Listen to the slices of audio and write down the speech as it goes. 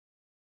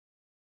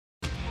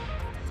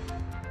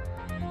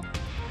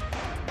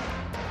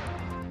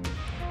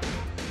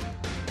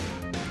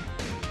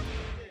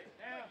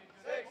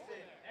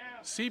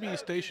Seabee,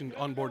 stationed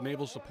onboard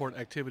Naval Support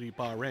Activity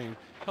Bahrain,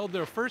 held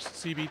their first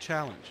Seabee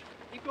Challenge.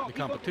 The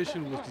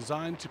competition was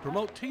designed to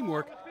promote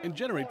teamwork and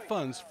generate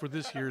funds for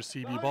this year's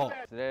Seabee Ball.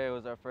 Today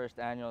was our first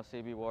annual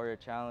Seabee Warrior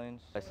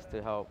Challenge. This is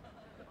to help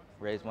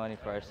raise money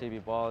for our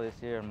Seabee Ball this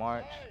year in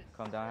March.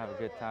 Come down, have a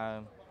good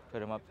time,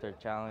 put them up to their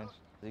challenge.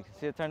 As you can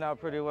see, it turned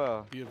out pretty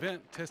well. The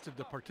event tested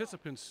the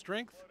participants'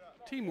 strength,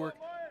 teamwork,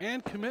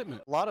 and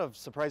commitment. A lot of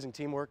surprising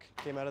teamwork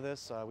came out of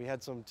this. We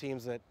had some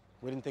teams that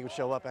we didn't think would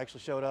show up,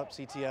 actually showed up.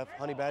 CTF,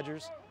 Honey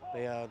Badgers,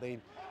 they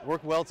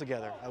worked well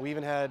together. We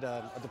even had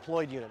a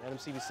deployed unit,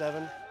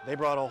 NMCB-7. They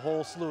brought a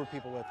whole slew of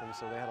people with them,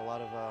 so they had a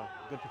lot of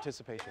good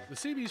participation. The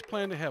Seabees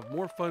plan to have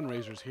more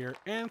fundraisers here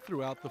and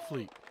throughout the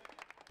fleet.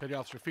 Petty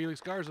Officer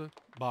Felix Garza,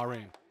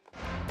 Bahrain.